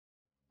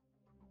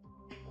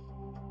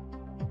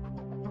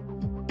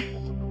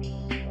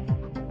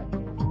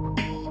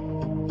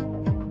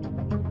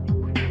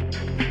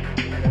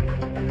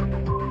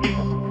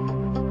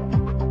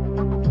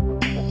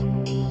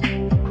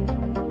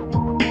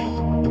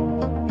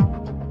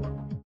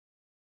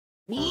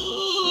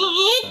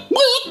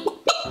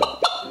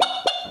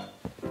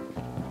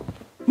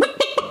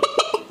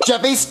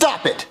Jeffy,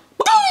 stop it!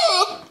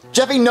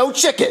 Jeffy, no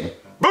chicken!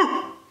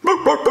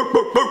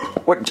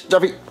 What,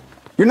 Jeffy?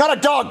 You're not a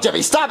dog,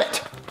 Jeffy, stop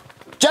it!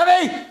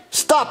 Jeffy,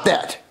 stop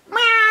that!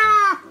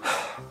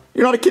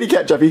 You're not a kitty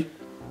cat, Jeffy.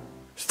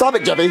 Stop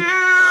it, Jeffy.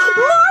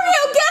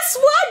 Mario, guess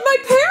what? My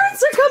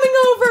parents are coming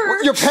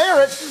over! Your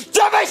parents?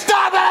 Jeffy,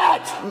 stop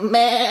it!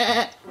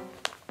 Meh.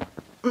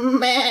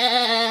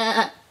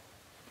 Meh.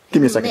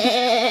 Give me a second.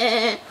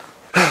 Meh.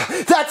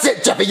 That's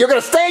it, Jeffy. You're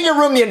gonna stay in your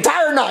room the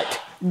entire night.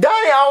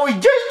 Daddy, I was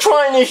just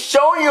trying to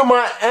show you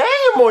my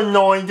animal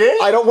noises.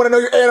 I don't want to know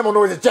your animal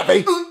noises,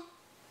 Jeffy.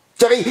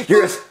 Jeffy,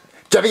 you're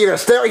gonna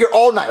stay out here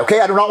all night, okay?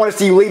 I do not want to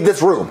see you leave this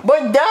room.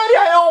 But Daddy,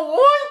 I don't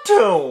want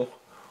to.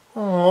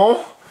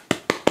 Oh.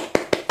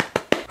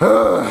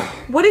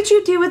 What did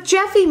you do with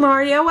Jeffy,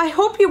 Mario? I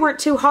hope you weren't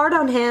too hard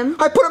on him.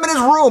 I put him in his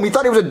room. He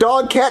thought he was a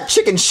dog, cat,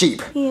 chicken,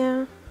 sheep.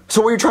 Yeah.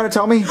 So what are you trying to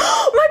tell me?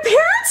 My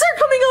parents are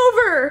coming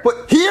over!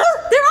 What, here?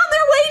 They're on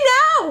their way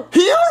now!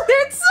 Here?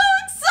 They're so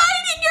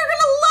exciting! You're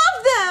gonna love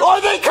them! Are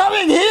they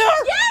coming here?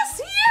 Yes,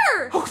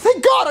 here! Oh,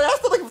 thank God. I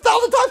asked them like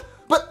 1,000 times,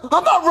 but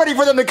I'm not ready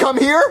for them to come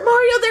here.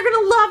 Mario, they're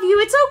gonna love you.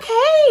 It's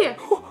okay.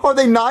 Are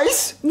they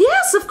nice?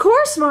 Yes, of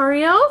course,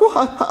 Mario. Well,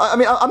 I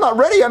mean, I'm not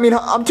ready. I mean,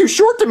 I'm too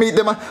short to meet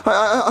them.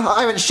 I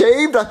haven't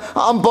shaved.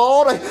 I'm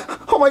bald.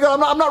 Oh my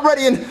God, I'm not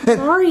ready. And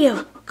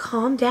Mario,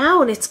 calm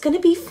down. It's gonna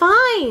be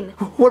fine.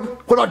 what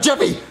about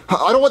Jeffy?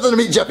 I don't want them to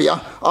meet Jeffy.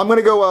 I'm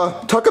gonna go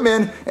tuck him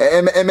in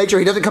and make sure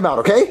he doesn't come out,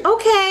 okay?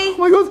 Okay. Oh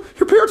my God,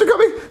 your parents are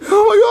coming.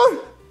 Oh my God.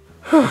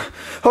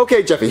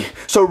 Okay, Jeffy.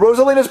 So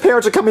Rosalina's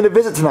parents are coming to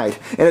visit tonight,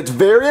 and it's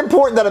very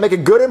important that I make a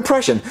good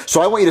impression.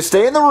 So I want you to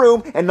stay in the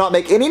room and not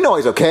make any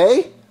noise,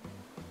 okay?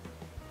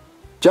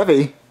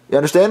 Jeffy, you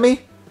understand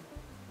me?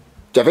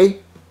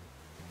 Jeffy?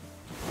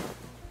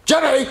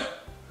 Jeffy!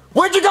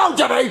 Where'd you go,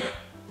 Jeffy?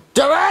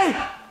 Jeffy!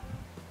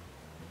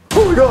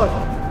 Oh my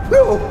God!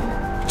 No!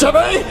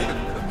 Jeffy!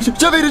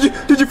 Jeffy,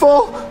 did you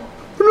fall?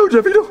 No,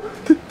 Jeffy, no.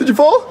 Did you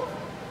fall?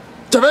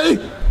 Jeffy!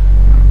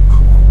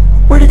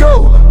 Where'd he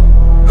go?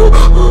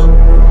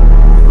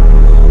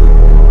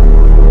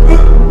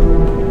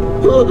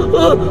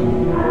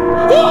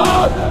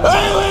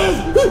 Aliens!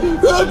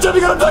 Jeffy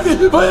got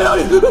abducted by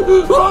aliens!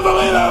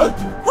 Rosalina!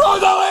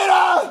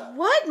 Rosalina!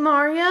 What,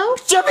 Mario?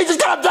 Jeffy just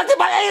got abducted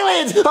by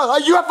aliens! A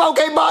UFO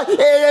came by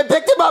and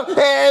picked him up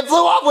and flew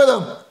off with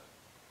him!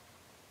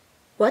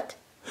 What?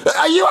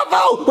 A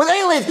UFO with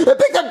aliens that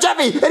picked up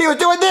Jeffy and he was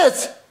doing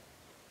this!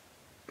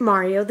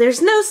 Mario,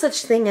 there's no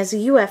such thing as a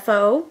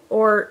UFO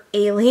or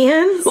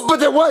aliens. But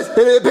there was!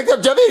 It picked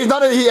up Jeffy. I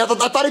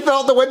thought he fell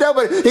out the window,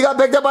 but he got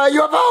picked up by a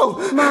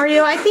UFO!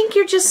 Mario, I think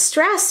you're just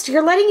stressed.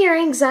 You're letting your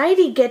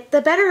anxiety get the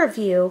better of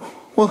you.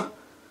 Well,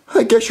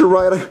 I guess you're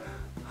right.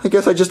 I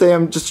guess I just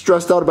am just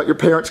stressed out about your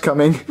parents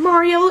coming.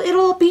 Mario,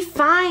 it'll be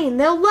fine.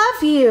 They'll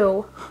love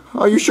you.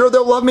 Are you sure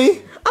they'll love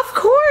me? Of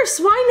course,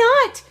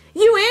 why not?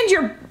 You and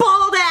your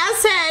bald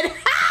ass head.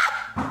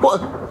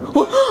 What?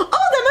 Oh,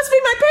 that must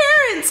be my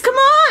parents. Come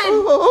on.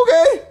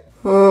 Okay.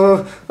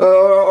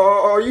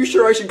 Are you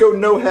sure I should go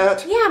no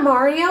hat? Yeah,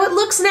 Mario, it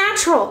looks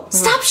natural.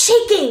 Stop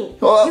shaking.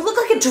 You look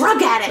like a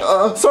drug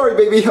addict. Sorry,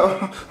 baby.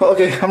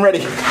 Okay, I'm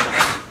ready.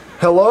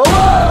 Hello?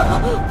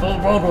 Hey,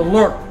 baby,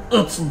 look.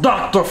 It's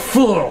Dr.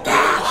 Phil.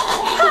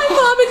 Hi,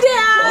 Mom and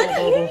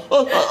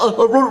Dad.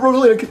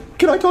 Rosalina,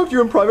 can I talk to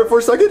you in private for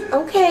a second?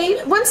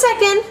 Okay, 1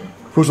 second.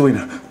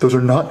 Rosalina, those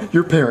are not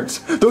your parents.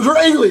 Those are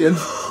aliens.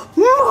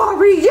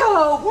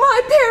 Mario,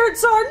 my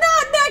parents are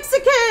not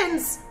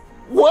Mexicans.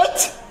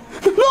 What?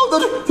 No,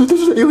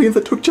 those are aliens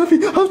that took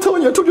Jeffy. I was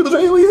telling you, I told you those are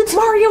aliens.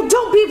 Mario,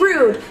 don't be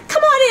rude.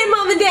 Come on in,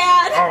 Mom and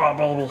Dad. All right,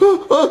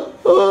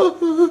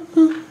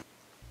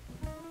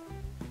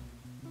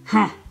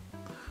 baby.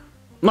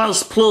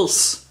 Nice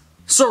place.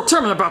 So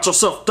tell me about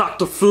yourself,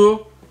 Dr.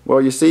 Phil.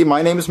 Well, you see,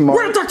 my name's Mario.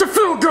 Where did Dr.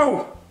 Phil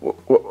go?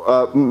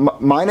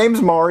 My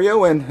name's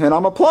Mario, and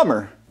I'm a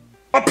plumber.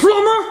 A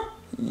plumber?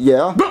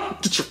 Yeah.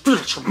 Get your feet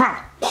out your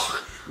mouth.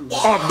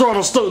 Our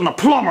daughter's dating a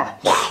plumber.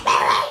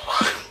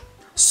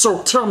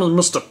 So tell me,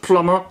 Mr.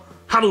 Plumber,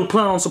 how do you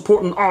plan on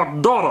supporting our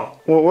daughter?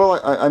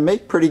 Well, I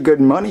make pretty good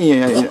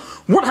money.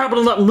 What happened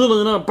to that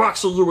millionaire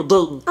boxer you were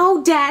dating?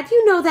 Oh, Dad,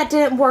 you know that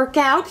didn't work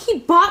out. He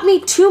bought me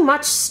too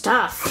much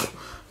stuff.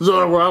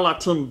 Yeah, well, I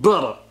liked him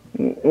better.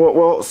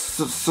 Well,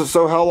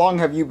 so how long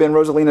have you been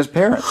Rosalina's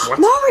parents? What?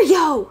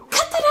 Mario,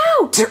 cut that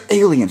out. They're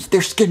aliens.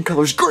 Their skin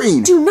color's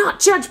green. Do not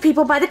judge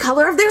people by the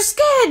color of their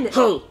skin.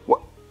 Hey,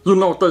 you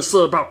know what they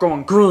say about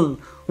going green.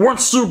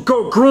 Once you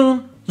go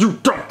green, you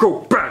don't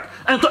go back.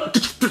 Ain't that,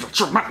 get your feet out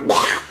your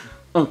mouth.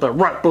 Ain't that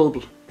right,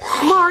 baby?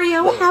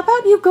 Mario, how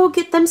about you go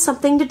get them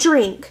something to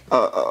drink?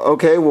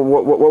 Okay, well,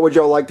 what would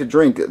y'all like to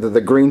drink? The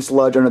green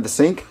sludge under the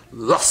sink?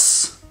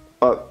 Yes.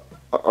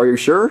 Are you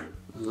sure?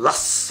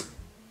 Yes.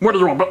 What do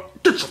you want, baby?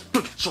 Get your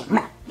feet out your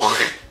mouth.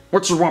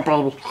 What you want,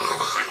 baby?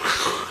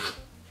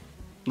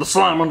 The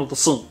slime under the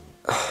sink.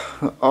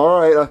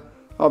 Alright,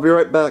 I'll be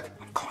right back.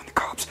 I'm calling the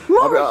cops.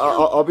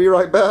 I'll be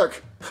right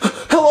back.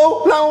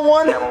 Hello,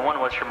 911?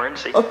 911, what's your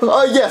emergency?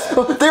 Yes,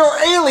 there are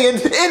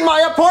aliens in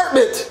my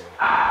apartment!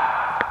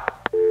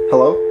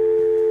 Hello?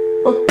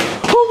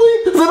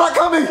 Oh, they're not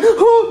coming.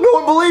 Oh, no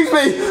one believes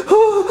me. Oh,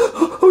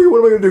 what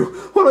am I gonna do?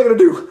 What am I gonna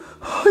do?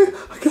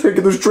 I guess I gotta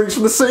get those drinks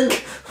from the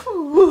sink.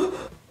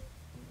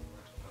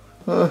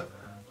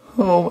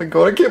 Oh my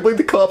god, I can't believe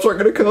the cops aren't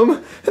gonna come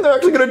and they're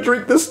actually gonna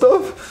drink this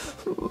stuff.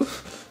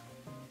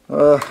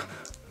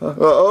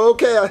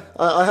 Okay,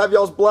 I have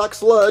y'all's black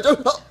sludge.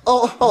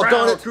 Oh,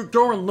 darn it. You're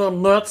going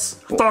them nuts.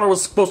 I thought it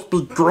was supposed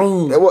to be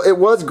green. Well, it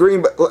was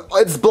green, but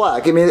it's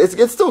black. I mean,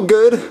 it's still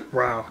good.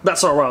 Wow,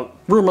 that's alright.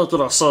 We'll make it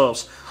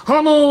ourselves.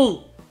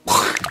 Honey!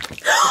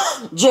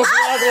 Just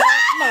like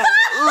last night.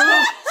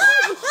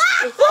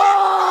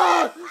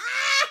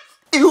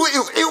 Ew,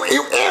 ew, ew,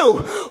 ew, ew!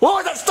 What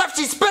was that stuff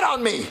she spit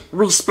on me?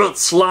 We spit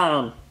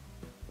slime.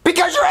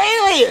 Because you're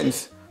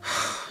aliens!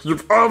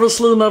 You've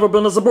obviously never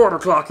been as a border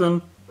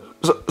clocking.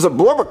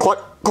 Zablorba clock,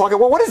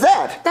 what is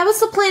that? That was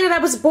the planet I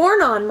was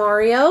born on,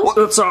 Mario. What?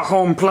 It's our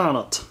home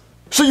planet.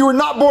 So you were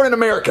not born in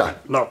America?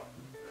 No.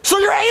 So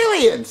you're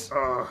aliens!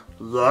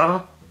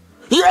 Yeah?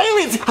 You're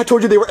aliens! I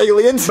told you they were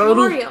aliens! Baby,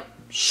 Mario.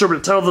 should we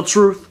tell the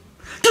truth?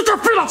 Get your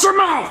feet out your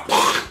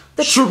mouth!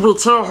 Should we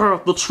tell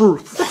her the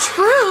truth? The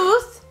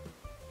truth?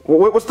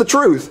 Well, what's the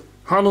truth?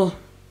 Honey,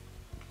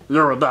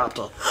 you're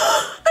adopted. Adopted?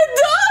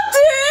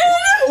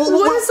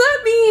 What does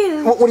that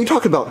mean? What are you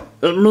talking about?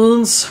 It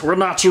means we're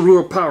not your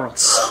real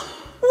parents.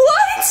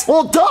 What?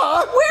 Well,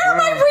 duh! Where are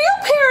my real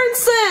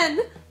parents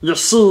then? You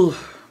see,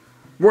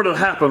 what had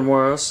happened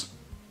was...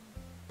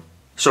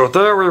 So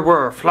there we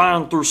were,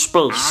 flying through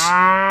space.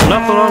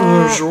 Nothing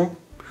unusual.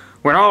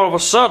 When all of a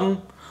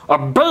sudden, a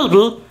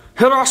baby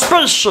hit our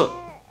spaceship.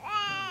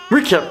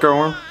 We kept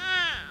going.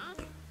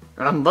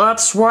 And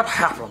that's what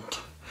happened.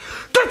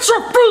 Get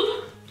your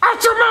feet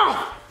out your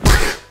mouth!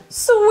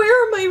 So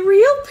where are my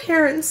real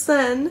parents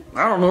then?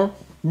 I don't know.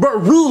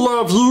 But we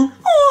love you.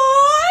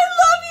 Oh, I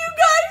love you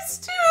guys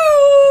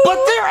too!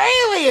 But they're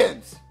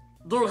aliens!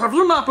 Dude, have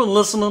you not been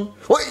listening?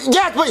 Well,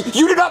 yes, but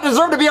you do not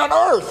deserve to be on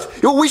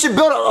Earth! We should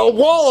build a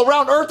wall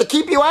around Earth to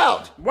keep you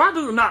out! Why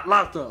do you not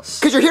like us?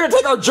 Because you're here to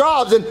take our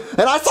jobs, and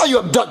I saw you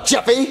abduct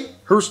Jeffy!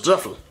 Who's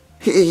Jeffy?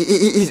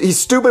 He's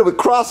stupid with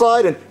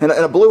cross-eyed and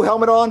a blue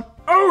helmet on.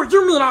 Oh,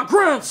 you mean our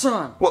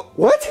grandson?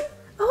 What?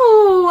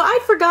 Oh, I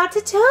forgot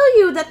to tell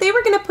you that they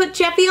were gonna put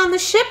Jeffy on the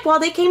ship while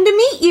they came to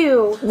meet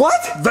you.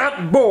 What?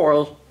 That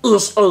boy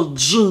is a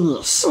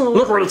genius.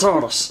 Look what he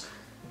taught us.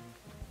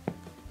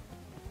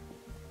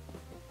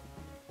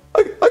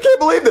 I can't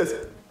believe this.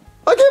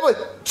 I can't believe.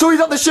 So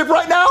he's on the ship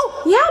right now?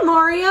 Yeah,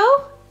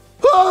 Mario.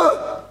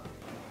 Ah!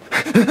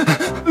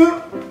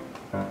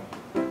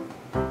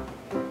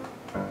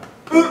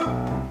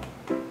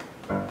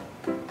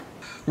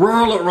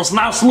 Well, it was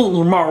nice meeting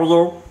you,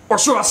 Mario. Or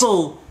should I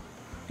say,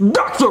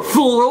 Dr.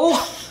 Phil?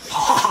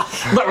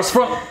 That was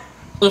fun.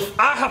 If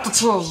I have to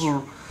tell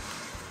you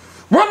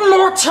one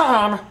more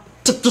time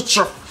to get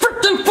your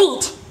freaking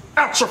feet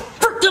out your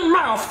freaking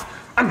mouth,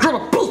 I'm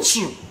gonna beat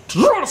you. Do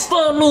you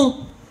understand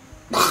me?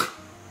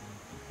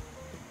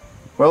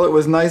 Well, it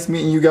was nice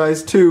meeting you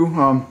guys too.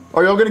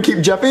 Are y'all gonna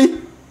keep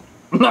Jeffy?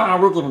 Nah,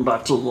 we're getting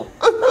back to you.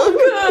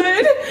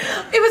 Good.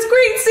 It was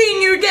great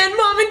seeing you again,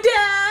 Mom and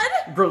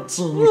Dad. Great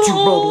seeing you too, baby.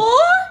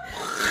 Aw.